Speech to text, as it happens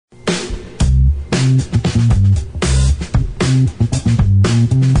Hello,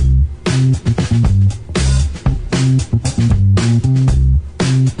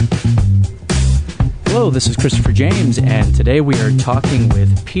 this is Christopher James, and today we are talking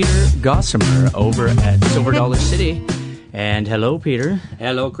with Peter Gossamer over at Silver Dollar City. And hello, Peter.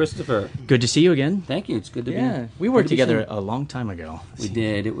 Hello, Christopher. Good to see you again. Thank you. It's good to be here. We worked together a long time ago. We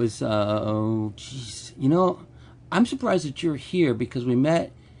did. It was, oh, jeez. You know, I'm surprised that you're here because we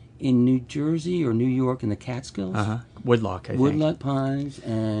met in New Jersey or New York in the Catskills. Woodlock, I think. Woodlock Pines,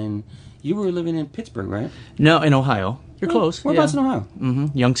 and you were living in Pittsburgh, right? No, in Ohio. You're close. Whereabouts in Ohio?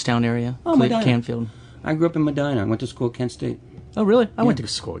 Youngstown area. Oh, Medina. Canfield. I grew up in Medina. I went to school at Kent State. Oh, really? I went to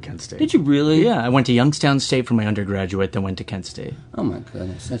school at Kent State. Did you really? Yeah, I went to Youngstown State for my undergraduate, then went to Kent State. Oh, my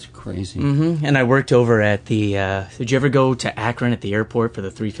goodness. That's crazy. And I worked over at the, did you ever go to Akron at the airport for the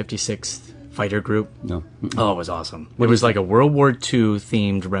 356th Fighter Group? No. Oh, it was awesome. It was like a World War II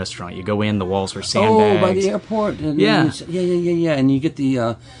themed restaurant. You go in, the walls were sandbags. Oh, by the airport. And yeah. Yeah. And you get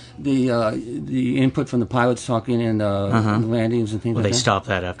the input from the pilots talking and landings and things like that. They stopped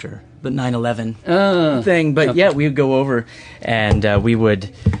that after the 9/11 thing. But yeah, we would go over and I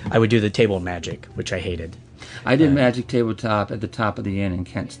would do the table magic, which I hated. I did magic tabletop at the top of the inn in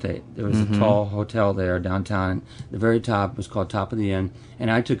Kent State. There was a tall hotel there downtown. The very top was called Top of the Inn, and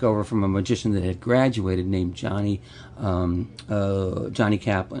I took over from a magician that had graduated named Johnny Kaplan.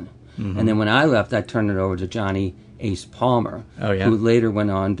 And then when I left, I turned it over to Johnny Ace Palmer, who later went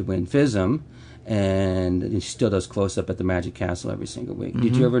on to win FISM, and he still does close-up at the Magic Castle every single week.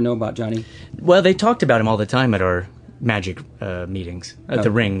 Did you ever know about Johnny? Well, they talked about him all the time at our magic meetings, at the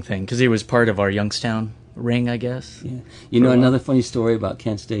ring thing, because he was part of our Youngstown ring, I guess. Yeah. You know, another funny story about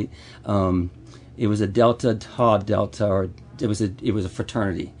Kent State, it was a Delta, or it was a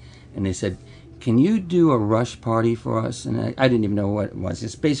fraternity, and they said, can you do a rush party for us? And I didn't even know what it was.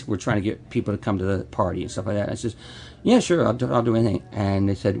 It's basically we're trying to get people to come to the party and stuff like that. I said, yeah, sure, I'll do anything. And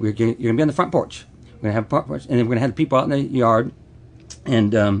they said, you're going to be on the front porch. We're going to have a front porch, and then we're going to have people out in the yard,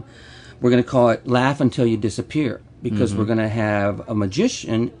 and we're going to call it Laugh Until You Disappear, because we're going to have a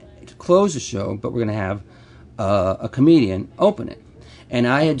magician to close the show, but we're going to have a comedian open it. And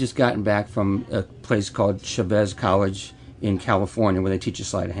I had just gotten back from a place called Chavez College in California where they teach you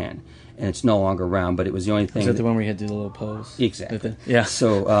sleight of hand. And it's no longer around, but it was the only thing. Is that the one where you had to do the little pose? Exactly. Yeah.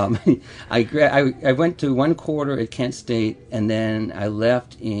 So I went to 1 quarter at Kent State, and then I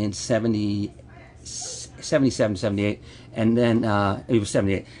left in 77, 78, and then it was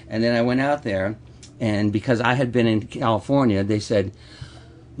 78. And then I went out there, and because I had been in California, they said,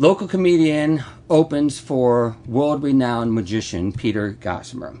 local comedian opens for world-renowned magician Peter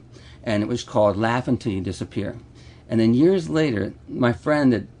Gossamer. And it was called Laugh Until You Disappear. And then years later, my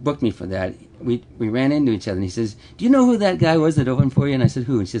friend that booked me for that, we ran into each other, and he says, do you know who that guy was that opened for you? And I said,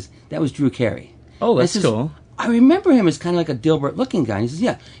 who? And he says, that was Drew Carey. Oh, that's cool. I remember him as kind of like a Dilbert-looking guy. And he says,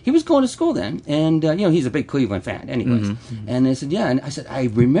 yeah, he was going to school then, and he's a big Cleveland fan anyways. And I said, yeah, and I said, I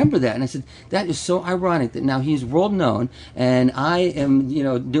remember that. And I said, that is so ironic that now he's world-known, and I am,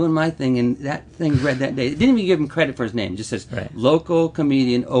 doing my thing, and that thing read that day. It didn't even give him credit for his name. It just says, local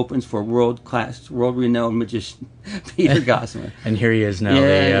comedian opens for world-class, world-renowned magician Peter Gossamer. And here he is now,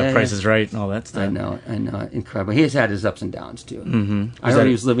 the Price is Right and all that stuff. I know, incredible. He has had his ups and downs, too. I heard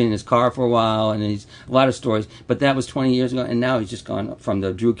he was living in his car for a while, and he's a lot of stories. But that was 20 years ago, and now he's just gone from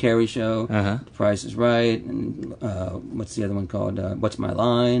the Drew Carey show, The Price is Right, and what's the other one called? What's My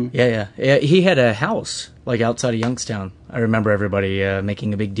Line? Yeah. He had a house, like outside of Youngstown. I remember everybody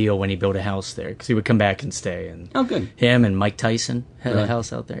making a big deal when he built a house there, because he would come back and stay. And oh, good. Him and Mike Tyson had a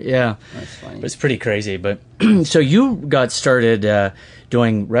house out there. Yeah. That's funny. But it's pretty crazy. But so you got started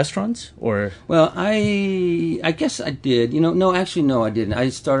doing restaurants, or? Well, I guess I did. No, actually, no, I didn't. I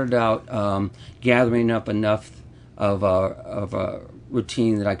started out gathering up enough of a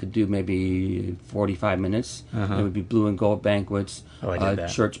routine that I could do maybe 45 minutes. It would be blue and gold banquets,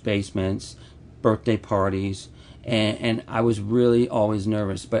 church basements, birthday parties, and I was really always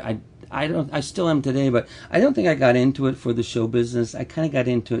nervous. But I still am today, but I don't think I got into it for the show business. I kind of got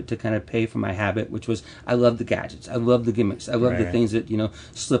into it to kind of pay for my habit, which was I love the gadgets. I love the gimmicks. I love the things that,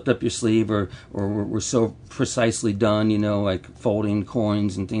 slipped up your sleeve or were so precisely done, like folding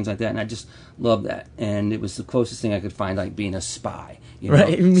coins and things like that. And I just love that. And it was the closest thing I could find, like being a spy.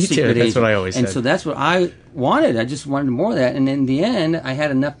 Right, me too. That's what I always said. And so that's what I wanted. I just wanted more of that. And in the end, I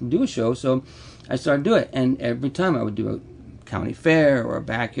had enough to do a show, so I started doing it. And every time I would do a county fair or a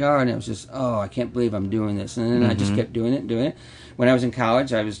backyard, and it was just, I can't believe I'm doing this. And then I just kept doing it. When I was in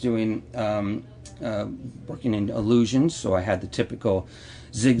college, I was doing working in illusions, so I had the typical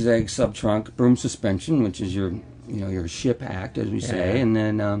zigzag sub-trunk broom suspension, which is your ship act, as we say, and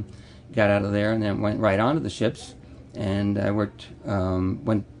then got out of there and then went right onto the ships. And I worked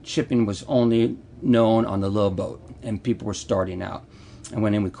when shipping was only known on the little boat and people were starting out. I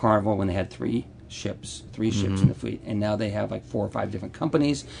went in with Carnival when they had three ships in the fleet, and now they have like 4 or 5 different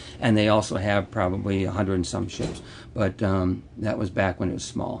companies, and they also have probably 100 and some ships. But that was back when it was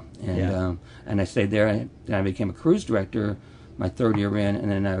small, and I stayed there. And then I became a cruise director my 3rd year in, and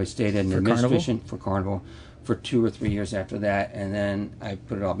then I stayed in administration for Carnival for 2 or 3 years after that, and then I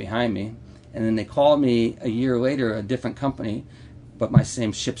put it all behind me. And then they called me a year later, a different company, but my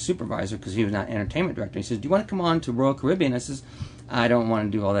same ship supervisor, because he was not entertainment director. He says, "Do you want to come on to Royal Caribbean?" I says, "I don't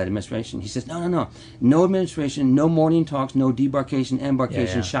want to do all that administration." He says, no administration, no morning talks, no debarkation,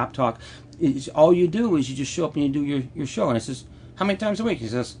 embarkation, shop talk. All you do is you just show up and you do your show." And I says, "How many times a week?" He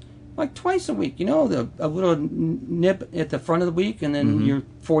says, "Like twice a week, a little nip at the front of the week, and then you're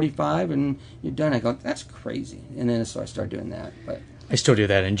 45 and you're done." I go, "That's crazy." And then so I started doing that. But I still do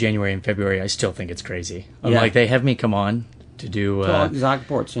that in January and February. I still think it's crazy. I'm like, they have me come on to do exotic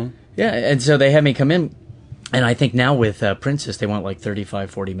ports, yeah. Yeah, and so they have me come in. And I think now with Princess, they want like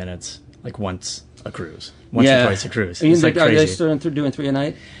 35, 40 minutes, like once a cruise. Once or twice a cruise. It's like crazy. Are they still doing 3 a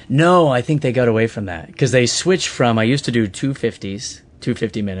night? No, I think they got away from that. Because they switched from, I used to do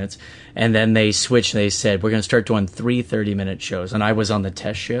 250 minutes, and then they switched, they said, we're going to start doing 3 30-minute shows. And I was on the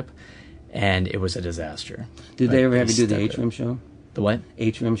test ship, and it was a disaster. Did they ever have you do the Atrium show? The what?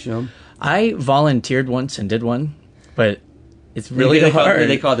 Atrium show? I volunteered once and did one, but it's really hard.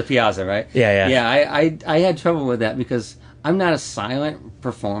 They call it the Piazza, right? Yeah. Yeah, I had trouble with that because I'm not a silent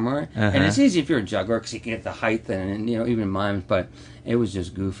performer, and it's easy if you're a juggler because you can get the height and even mimes, but it was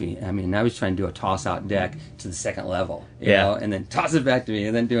just goofy. I mean, I was trying to do a toss-out deck to the 2nd level, you know, and then toss it back to me,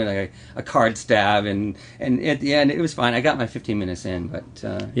 and then doing like a card stab, and at the end, it was fine. I got my 15 minutes in, but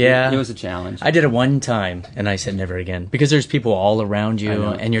it was a challenge. I did it one time, and I said never again, because there's people all around you,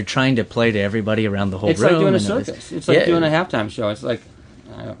 and you're trying to play to everybody around the whole room. It's like doing a circus. It's like doing a halftime show. It's like,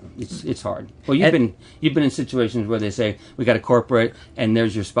 it's hard. Well, you've been in situations where they say, we got a corporate, and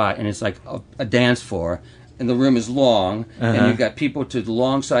there's your spot, and it's like a dance floor, and the room is long, and you've got people to the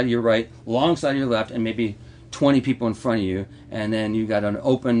long side of your right, long side of your left, and maybe 20 people in front of you, and then you got an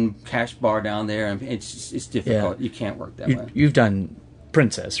open cash bar down there, and it's difficult. You can't work that way. You've done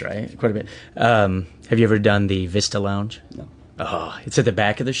Princess, right? Quite a bit. Have you ever done the Vista Lounge? No. Oh, it's at the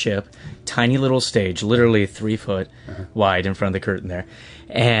back of the ship, tiny little stage, literally 3 foot wide in front of the curtain there,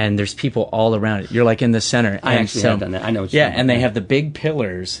 and there's people all around it. You're like in the center. I actually have done that. I know what you're talking about. And they have the big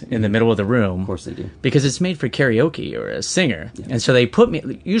pillars in the middle of the room. Of course they do. Because it's made for karaoke or a singer. Yeah. And so they put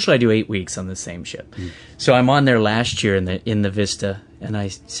me, usually I do 8 weeks on the same ship. So I'm on there last year in the Vista, and I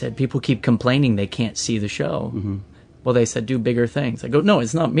said, people keep complaining they can't see the show. Well, they said, do bigger things. I go, no,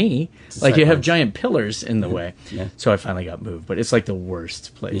 it's not me. Like, you have giant pillars in the way. Yeah. So I finally got moved. But it's like the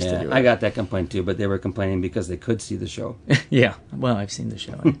worst place to do it. I got that complaint too, but they were complaining because they could see the show. Yeah. Well, I've seen the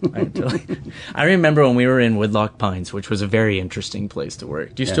show. I remember when we were in Woodlock Pines, which was a very interesting place to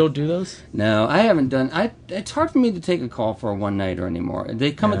work. Do you still do those? No, I haven't done... It's hard for me to take a call for a one-nighter anymore.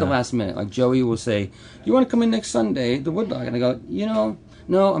 They come at the last minute. Like, Joey will say, you want to come in next Sunday, the Woodlock? And I go,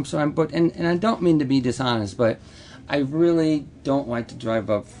 no, I'm sorry, I'm booked. And I don't mean to be dishonest, but... I really don't like to drive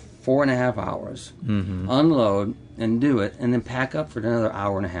up 4.5 hours, unload, and do it, and then pack up for another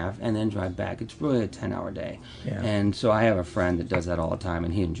 1.5 hours, and then drive back. It's really a 10-hour day. Yeah. And so I have a friend that does that all the time,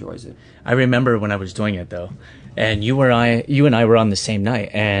 and he enjoys it. I remember when I was doing it, though, and you and I were on the same night,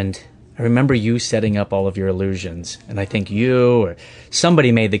 and I remember you setting up all of your illusions, and I think you or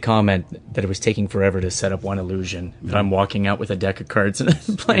somebody made the comment that it was taking forever to set up one illusion, and I'm walking out with a deck of cards and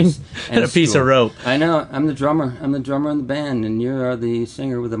playing and a piece of rope. I know. I'm the drummer. I'm the drummer in the band, and you are the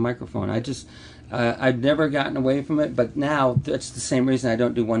singer with a microphone. I've never gotten away from it, but now that's the same reason I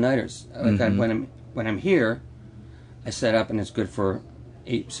don't do one-nighters. When I'm here, I set up, and it's good for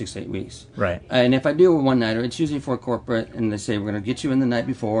 6 to 8 weeks. Right. And if I do a one-nighter, it's usually for a corporate, and they say, we're going to get you in the night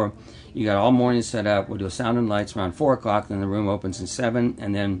before. You got all morning set up. We'll do a sound and lights around 4 o'clock. Then the room opens at 7,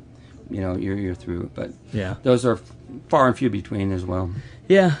 and then you're through. But those are far and few between as well.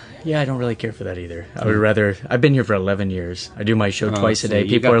 Yeah, I don't really care for that either. I would rather... I've been here for 11 years. I do my show twice a day.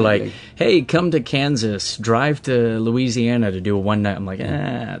 People are like, hey, come to Kansas, drive to Louisiana to do a one night. I'm like,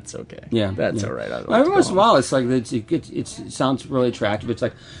 it's okay. Yeah. That's all right. Every once in a while, it's like, it sounds really attractive. It's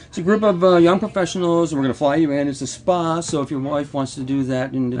like, it's a group of young professionals, and we're going to fly you in. It's a spa, so if your wife wants to do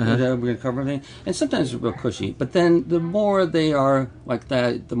that, and we're going to cover everything. And sometimes it's real cushy. But then the more they are like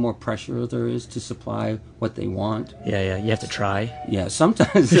that, the more pressure there is to supply what they want. Yeah. You have to try. Yeah, sometimes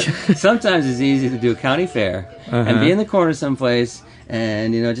sometimes it's easy to do a county fair and be in the corner someplace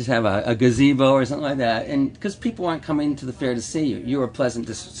and just have a gazebo or something like that, and because people aren't coming to the fair to see you, you're a pleasant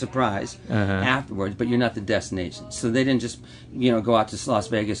surprise afterwards, but you're not the destination. So they didn't just go out to Las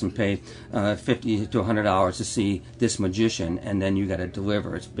Vegas and pay $50 to $100 to see this magician, and then you got to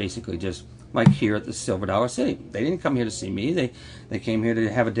deliver. It's basically just like here at the Silver Dollar City. They didn't come here to see me. They came here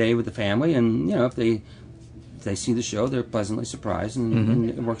to have a day with the family, and if they see the show, they're pleasantly surprised, and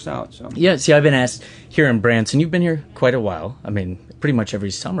it works out. So yeah, see, I've been asked here in Branson. You've been here quite a while. I mean, pretty much every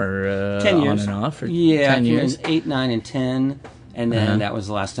summer, 10 years on and off. Or yeah, 10 years. 8, 9, and 10, and then that was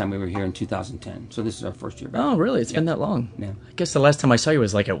the last time we were here in 2010. So this is our first year back. Oh, really? It's been that long. Yeah. I guess the last time I saw you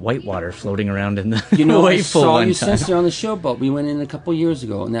was like at Whitewater, floating around in the I saw you since you're on the showboat. We went in a couple years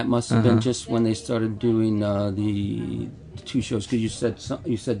ago, and that must have been just when they started doing the 2 shows, because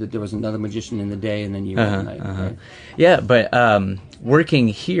you said that there was another magician in the day and then you at night. Right? Yeah, but working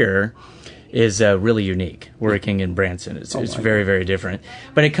here is really unique. Working in Branson, it's very, very different.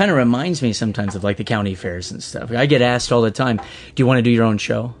 But it kind of reminds me sometimes of like the county fairs and stuff. I get asked all the time, "Do you want to do your own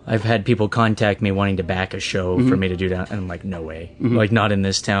show?" I've had people contact me wanting to back a show for me to do that, and I'm like, "No way!" Like, not in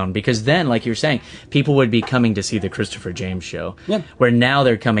this town, because then, like you're saying, people would be coming to see the Christopher James show. Yeah. Where now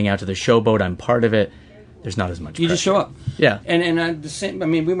they're coming out to the showboat. I'm part of it. There's not as much pressure. You just show up. Yeah. And the same. I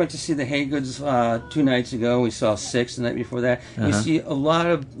mean, we went to see the Haygoods 2 nights ago. We saw 6 the night before that. You see a lot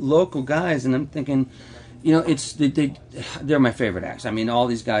of local guys, and I'm thinking, they're my favorite acts. I mean, all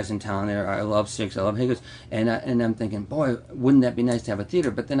these guys in town there. I love 6. I love Haygoods, and I'm thinking, boy, wouldn't that be nice to have a theater?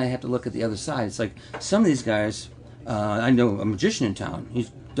 But then I have to look at the other side. It's like some of these guys. I know a magician in town. He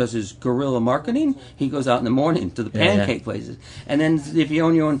does his guerrilla marketing. He goes out in the morning to the pancake places. And then if you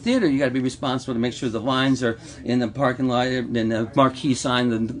own your own theater, you got to be responsible to make sure the lines are in the parking lot, and the marquee sign,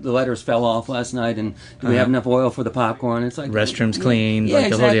 the letters fell off last night, and do we have enough oil for the popcorn? It's like restrooms clean. Yeah, like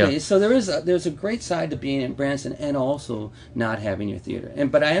exactly. The whole deal. So there's a great side to being in Branson, and also not having your theater.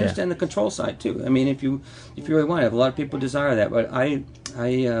 But I understand the control side too. I mean, if you really want it, a lot of people desire that, but I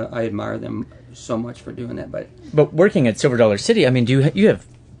admire them so much for doing that. But working at Silver Dollar City, I mean, you have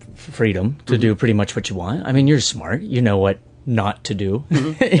freedom to do pretty much what you want. I mean, you're smart. You know what not to do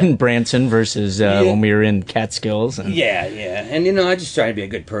in Branson versus when we were in Catskills. And yeah. And I just try to be a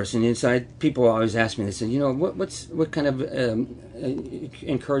good person. Inside, people always ask me. They said, what kind of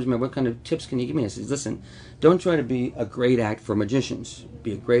encouragement, what kind of tips can you give me? I said, listen, don't try to be a great act for magicians.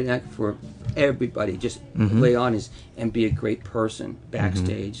 Be a great act for everybody. Just lay on and be a great person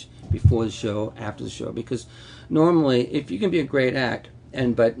backstage, before the show, after the show. Because normally, if you can be a great act,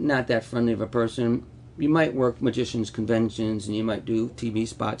 but not that friendly of a person, you might work magicians' conventions and you might do TV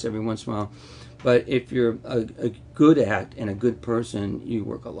spots every once in a while. But if you're a good act and a good person, you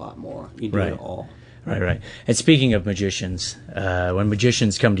work a lot more. You do it all. Right. And speaking of magicians, when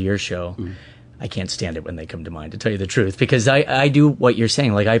magicians come to your show, I can't stand it when they come to mine, to tell you the truth, because I do what you're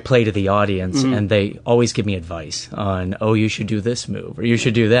saying. Like, I play to the audience, and they always give me advice on, oh, you should do this move, or you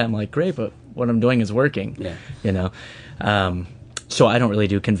should do that. I'm like, great, but what I'm doing is working. Yeah. So I don't really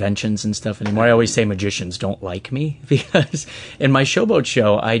do conventions and stuff anymore. I always say magicians don't like me, because in my showboat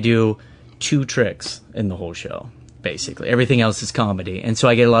show, I do 2 tricks in the whole show. Basically, everything else is comedy, and so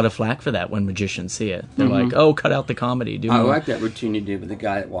I get a lot of flack for that when magicians see it. They're like, "Oh, cut out the comedy." I like that routine you did with the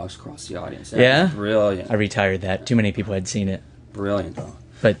guy that walks across the audience. That was brilliant. I retired that. Too many people had seen it. Brilliant, though.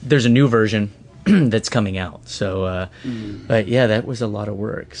 But there's a new version that's coming out. So, but yeah, that was a lot of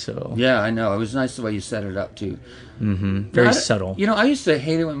work. So yeah, I know. It was nice the way you set it up too. Very subtle. I used to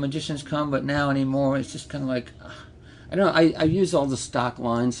hate it when magicians come, but now anymore, it's just kind of like, I don't know. I use all the stock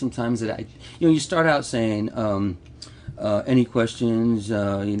lines sometimes that you start out saying. Any questions?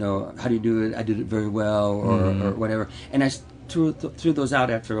 How do you do it? I did it very well, or whatever. And I threw those out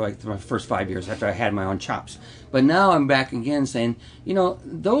after like my first 5 years, after I had my own chops. But now I'm back again saying,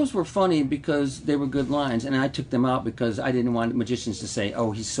 those were funny because they were good lines, and I took them out because I didn't want magicians to say, "Oh,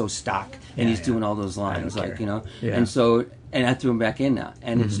 he's so stock and he's doing all those lines," And so. And I threw them back in now.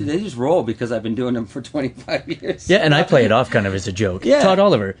 And they just roll because I've been doing them for 25 years. Yeah, and I play it off kind of as a joke. Yeah. Todd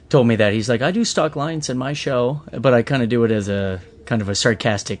Oliver told me that. He's like, I do stock lines in my show, but I kind of do it as a kind of a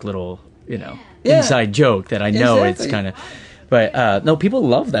sarcastic little, inside joke that I know it's kind of... But, no, people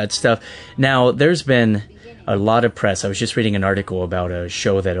love that stuff. Now, there's been a lot of press. I was just reading an article about a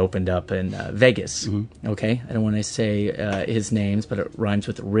show that opened up in Vegas. Okay? I don't want to say his names, but it rhymes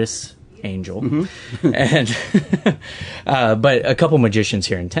with Riss Angel. And but a couple magicians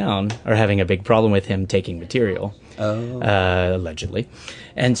here in town are having a big problem with him taking material, allegedly.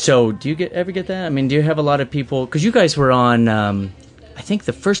 And so do you ever get that? I mean, do you have a lot of people, because you guys were on I think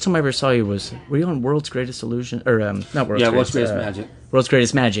the first time I ever saw you were you on World's Greatest Illusion, or not World's Greatest Greatest Magic. World's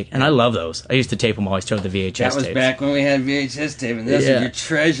Greatest Magic, and I love those. I used to tape them while I showed the VHS tapes. That was back when we had VHS tape, and those are your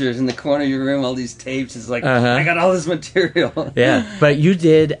treasures in the corner of your room, all these tapes. It's like, I got all this material. Yeah, but you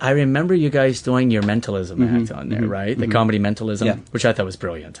did, I remember you guys doing your mentalism act on there, right? The comedy mentalism, which I thought was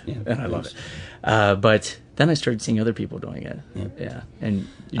brilliant, and I love it. But then I started seeing other people doing it. Yeah. And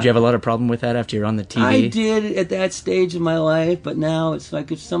did you have a lot of problem with that after you're on the TV? I did at that stage of my life, but now it's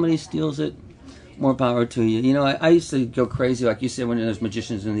like if somebody steals it, more power to you. You know, I used to go crazy, like you said, when there's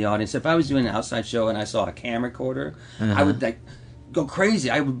magicians in the audience. If I was doing an outside show and I saw a camera recorder, I would like go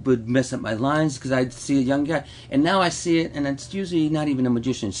crazy. I would mess up my lines because I'd see a young guy. And now I see it, and it's usually not even a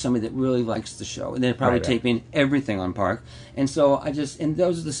magician. It's somebody that really likes the show. And they're probably taping everything on Park. And so and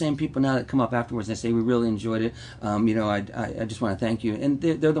those are the same people now that come up afterwards and say, we really enjoyed it. You know, I just want to thank you. And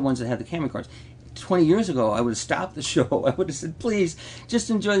they're the ones that have the camera cards. 20 years ago, I would have stopped the show. I would have said, please, just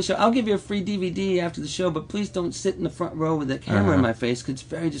enjoy the show. I'll give you a free DVD after the show, but please don't sit in the front row with that camera in my face because it's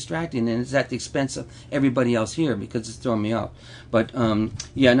very distracting and it's at the expense of everybody else here because it's throwing me off. But,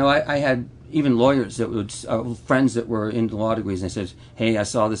 I had even lawyers that would, friends that were into law degrees, and they said, hey, I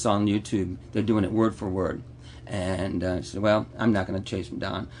saw this on YouTube. They're doing it word for word. And I said, well, I'm not going to chase them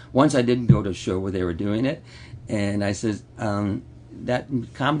down. Once I did go to a show where they were doing it, and I said, that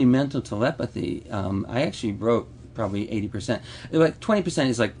comedy mental telepathy, I actually wrote probably 80%. Like 20%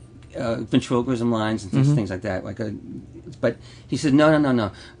 is like ventriloquism lines and things like that. But he said,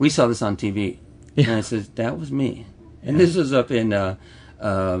 no. We saw this on TV. Yeah. And I said, that was me. And this was up in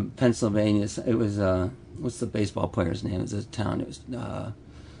Pennsylvania. It was, what's the baseball player's name? It was a town. It was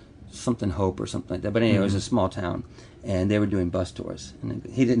something Hope or something like that. But anyway, it was a small town. And they were doing bus tours. And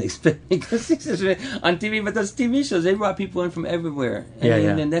he didn't expect me because he says on TV, but those TV shows, they brought people in from everywhere.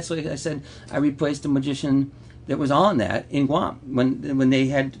 And that's what I said. I replaced a magician that was on that in Guam. When they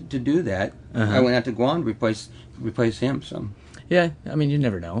had to do that, I went out to Guam to replace him. So. Yeah, I mean, you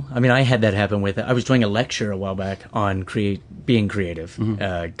never know. I mean, I had that happen with, I was doing a lecture a while back on being creative,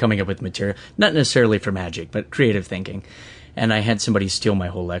 coming up with material, not necessarily for magic, but creative thinking. And I had somebody steal my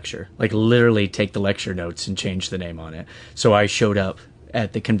whole lecture, like literally take the lecture notes and change the name on it. So I showed up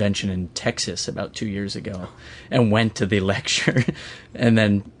at the convention in Texas about 2 years ago and went to the lecture and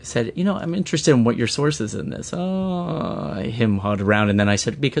then said, I'm interested in what your source is in this. Oh, I him-hawed around. And then I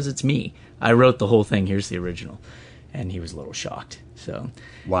said, because it's me. I wrote the whole thing. Here's the original. And he was a little shocked. So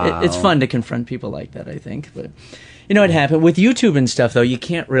it's fun to confront people like that, I think. But, it happened. With YouTube and stuff, though, you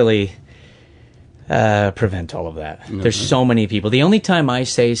can't really prevent all of that. There's so many people. The only time I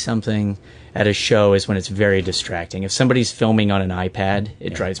say something at a show is when it's very distracting. If somebody's filming on an iPad,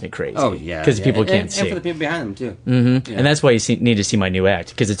 it drives me crazy. Oh, yeah. Because people can't see. And for the people behind them, too. Mm-hmm. Yeah. And that's why you need to see my new act,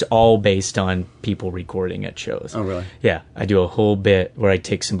 because it's all based on people recording at shows. Oh, really? Yeah. I do a whole bit where I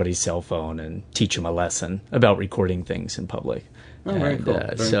take somebody's cell phone and teach them a lesson about recording things in public. Oh, very cool.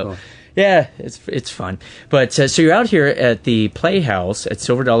 Very cool. Yeah, it's fun. But so you're out here at the Playhouse at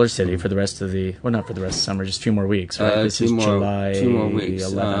Silver Dollar City for the rest of not for the rest of summer, just 2 more weeks, right? This is July 2 more weeks.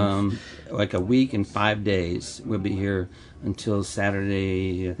 11th. Like a week and 5 days. We'll be here until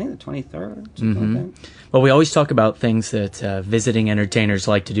Saturday, I think the 23rd, something like that. Well, we always talk about things that visiting entertainers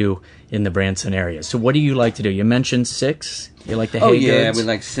like to do in the Branson area. So what do you like to do? You mentioned Six. You like the Hay Goods? Oh, yeah, we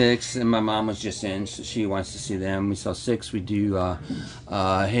like Six, and my mom was just in, so she wants to see them. We saw Six. We do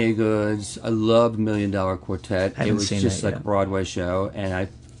Hay Goods. I loved $1 Million Quartet. It was just like a Broadway show, and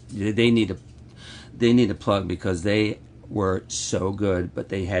they need a plug because they were so good, but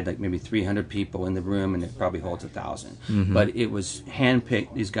they had like maybe 300 people in the room, and it probably holds 1,000. But it was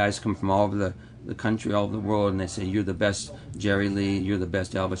handpicked. These guys come from all over the country, all over the world, and they say, you're the best Jerry Lee, you're the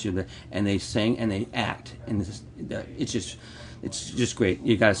best Elvis, and they sing and they act, and it's just great.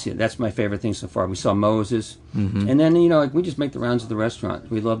 You got to see it. That's my favorite thing so far. We saw Moses, and then we just make the rounds of the restaurant.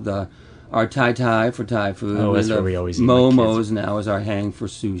 We love our Thai for Thai food. Oh, that's where we always eat. Momo's now is our hang for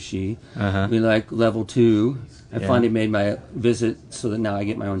sushi. We like Level 2. I finally made my visit so that now I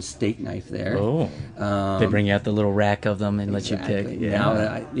get my own steak knife there. Oh, they bring you out the little rack of them and let you pick.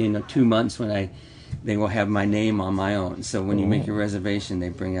 Yeah. Now, 2 months when they will have my name on my own. So when you make your reservation, they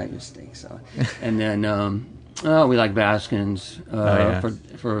bring out your steak. So, and then we like Baskin's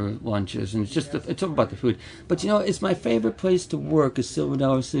for lunches, and it's all about the food. But it's my favorite place to work is Silver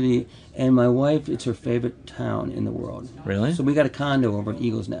Dollar City, and my wife, it's her favorite town in the world. Really? So we got a condo over at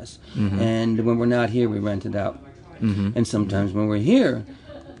Eagle's Nest, and when we're not here, we rent it out. And sometimes when we're here,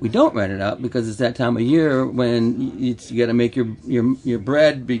 we don't rent it out because it's that time of year when you got to make your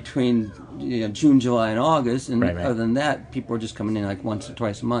bread between June, July, and August, and other than that, people are just coming in like once or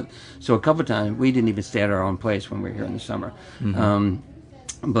twice a month. So a couple of times we didn't even stay at our own place when we were here in the summer.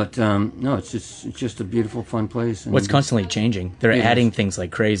 But no, it's just a beautiful, fun place. And What's constantly changing? They're It adding is. things like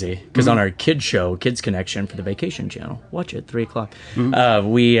crazy. Because on our kids show, Kids Connection for the Vacation Channel, watch it 3:00.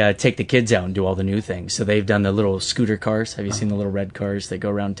 We take the kids out and do all the new things. So they've done the little scooter cars. Have you seen the little red cars that go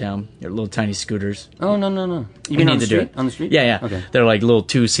around town? They're little tiny scooters. Oh no. You You mean need on to the do street? it. On the street? Yeah. Okay. They're like little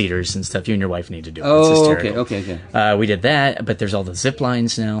 2-seaters and stuff. You and your wife need to do it. It's Oh, hysterical. okay. We did that, but there's all the zip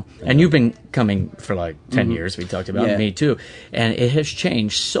lines now. And you've been coming for like 10 years, we talked about, Yeah. me too. And it has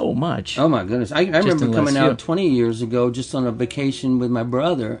changed so much. Oh my goodness! I in remember the coming last out few. 20 years ago, just on a vacation with my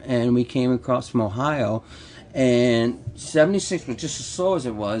brother, and we came across from Ohio, and 76 was just as slow as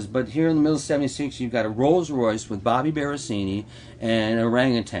it was. But here in the middle of 76, you've got a Rolls Royce with Bobby Barasini and an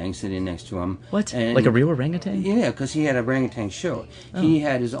orangutan sitting next to him. What? And Like a real orangutan? Yeah, because he had a orangutan show. He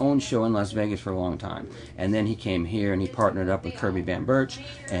had his own show in Las Vegas for a long time, and then he came here and he partnered up with Kirby Van Birch,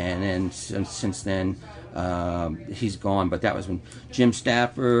 and then since then he's gone. But that was when Jim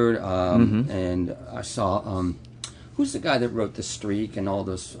Stafford and I saw. Who's the guy that wrote The Streak and all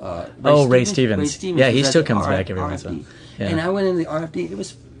those? Ray Stevens. Ray Stevens. Yeah, he was at still the comes back every once in a RFD. while. Yeah. And I went in the RFD. It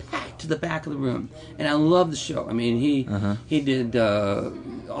was packed to the back of the room, and I loved the show. I mean, he did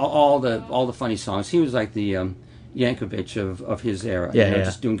all the funny songs. He was like the Yankovic of his era. Yeah, yeah.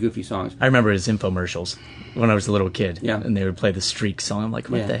 Just doing goofy songs. I remember his infomercials when I was a little kid. Yeah. And they would play the Streak song. I'm like,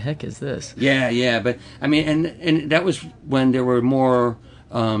 what Yeah. the heck is this? Yeah, but I mean, and that was when there were more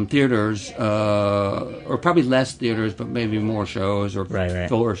theaters, or probably less theaters, but maybe more shows or Right.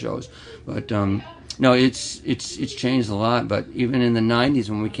 fuller shows. But no, it's changed a lot. But even in the '90s,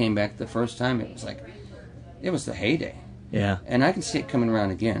 when we came back the first time, it was the heyday, Yeah. and I can see it coming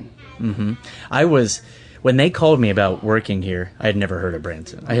around again. When they called me about working here, I had never heard of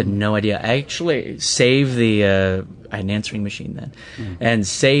Branson. I had no idea. I actually saved I had an answering machine then, and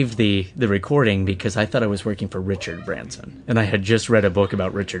saved the recording because I thought I was working for Richard Branson. And I had just read a book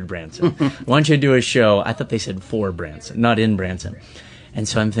about Richard Branson. Once you do a show, I thought they said for Branson, not in Branson. And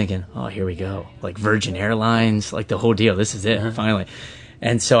so I'm thinking, oh, here we go. Like Virgin Airlines, like the whole deal. This is it, finally.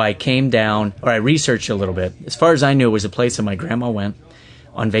 And so I came down, or I researched a little bit. As far as I knew, it was a place that my grandma went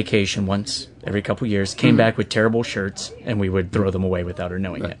on vacation once every couple years, came back with terrible shirts, and we would throw them away without her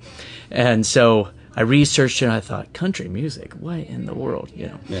knowing it. And so I researched it, and I thought, country music, what in the world,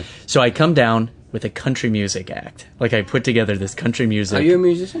 Yeah. So I come down with a country music act. Like I put together this country music. Are you a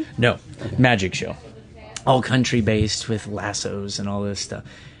musician? No, magic show. All country based with lassos and all this stuff.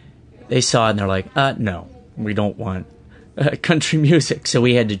 They saw it and they're like, no, we don't want country music. So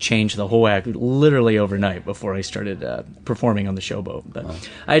we had to change the whole act literally overnight before I started performing on the showboat. But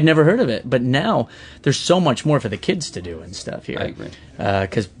I had never heard of it. But now there's so much more for the kids to do and stuff here. I agree.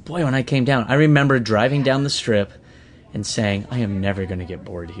 Because, boy, when I came down, I remember driving down the strip and saying, I am never going to get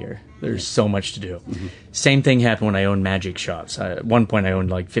bored here. There's so much to do. Same thing happened when I owned magic shops. At one point, I owned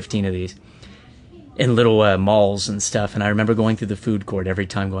like 15 of these in little malls and stuff. And I remember going through the food court every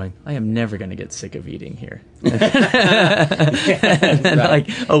time going, I am never going to get sick of eating here. And then, like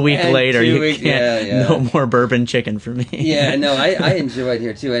a week And later, 2 you weeks, can't, yeah. no more bourbon chicken for me. Yeah, no, I enjoy it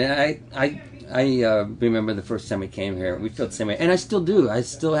here too, and I remember the first time we came here. We felt the same way, and I still do. I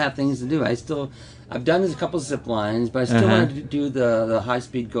still have things to do. I've done a couple of zip lines, but I still wanted to do the high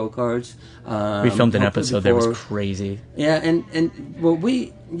speed go karts. We filmed an episode that was before. crazy. Yeah, and well,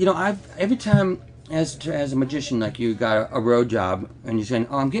 every time as a magician like you got a road job and you're saying,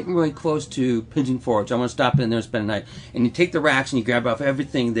 oh, I'm getting really close to Pigeon Forge, I want to stop in there and spend a night, and you take the racks and you grab off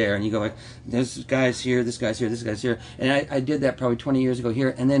everything there and you go like, this guy's here, this guy's here, this guy's here, and I did that probably 20 years ago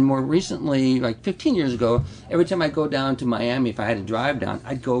here, and then more recently, like 15 years ago, every time I go down to Miami, if I had to drive down,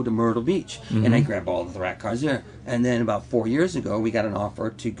 I'd go to Myrtle Beach and I'd grab all the rack cars there. And then about 4 years ago, we got an offer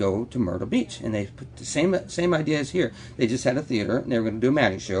to go to Myrtle Beach, and they put the same idea as here. They just had a theater, and they were going to do a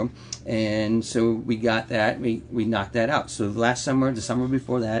magic show, and so we got that. We knocked that out. So last summer, the summer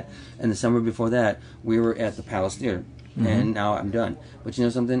before that, and the summer before that, we were at the Palace Theater, and now I'm done. But you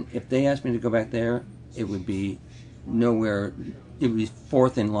know something? If they asked me to go back there, it would be nowhere. It would be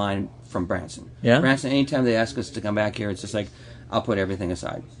fourth in line from Branson. Yeah? Branson. Anytime they ask us to come back here, it's just like I'll put everything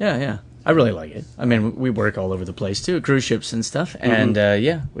aside. Yeah. I really like it. I mean, we work all over the place too, cruise ships and stuff, and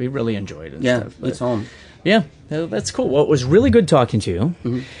we really enjoy it and stuff. Yeah, it's home. Yeah, that's cool. Well, it was really good talking to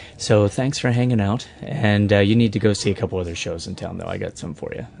you. So thanks for hanging out. And you need to go see a couple other shows in town, though. I got some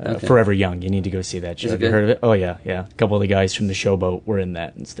for you. Okay. Forever Young. You need to go see that show. Is it Have you good? heard of it? Oh, yeah. A couple of the guys from the Showboat were in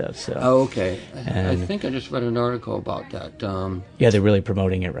that and stuff. So Oh, okay. I And- think I just read an article about that. yeah, they're really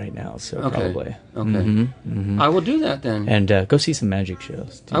promoting it right now. So Okay. probably. Okay. I will do that then. And go see some magic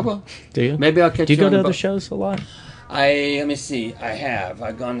shows. I will. Do you? Maybe I'll catch Do you you go on to the other boat. shows a lot? Let me see.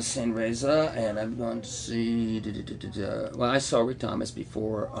 I've gone to San Reza, and I've gone to see. Well, I saw Rick Thomas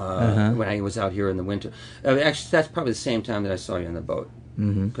before when I was out here in the winter. Actually, that's probably the same time that I saw you on the boat.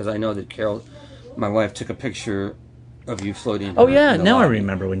 Because I know that Carol, my wife, took a picture of you floating. Oh yeah, now I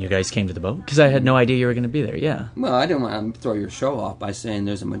remember when you guys came to the boat because I had no idea you were going to be there. Yeah. Well, I didn't want to throw your show off by saying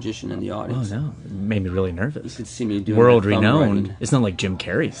there's a magician in the audience. Oh no, it made me really nervous. You could see me doing world renowned. It's not like Jim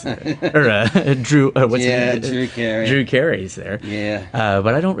Carrey's there. Or Drew. What's his name? Drew Carey. Drew Carey's there. Yeah.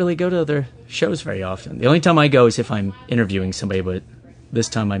 But I don't really go to other shows very often. The only time I go is if I'm interviewing somebody. But this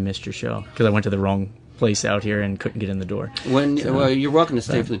time I missed your show because I went to the wrong place out here and couldn't get in the door. Well, you're welcome to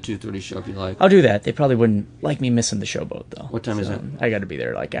stay for the 2:30 show if you like. I'll do that. They probably wouldn't like me missing the showboat though. What time is it? I got to be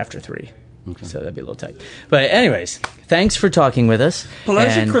there like after 3. Okay. So that'd be a little tight. But anyways, thanks for talking with us.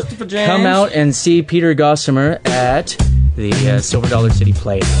 Pleasure, and Christopher James. Come out and see Peter Gossamer at the Silver Dollar City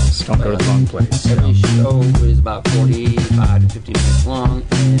Playhouse. Don't go to the wrong place. Every show is about 45 to 50 minutes long,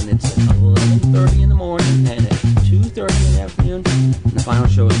 and it's at 11:30 in the morning and at 2:30 in the afternoon. And the final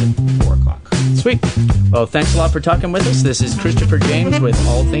show is at 4 o'clock. Sweet. Well, thanks a lot for talking with us. This is Christopher James with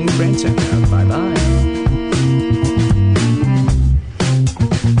All Things Branson. Bye-bye.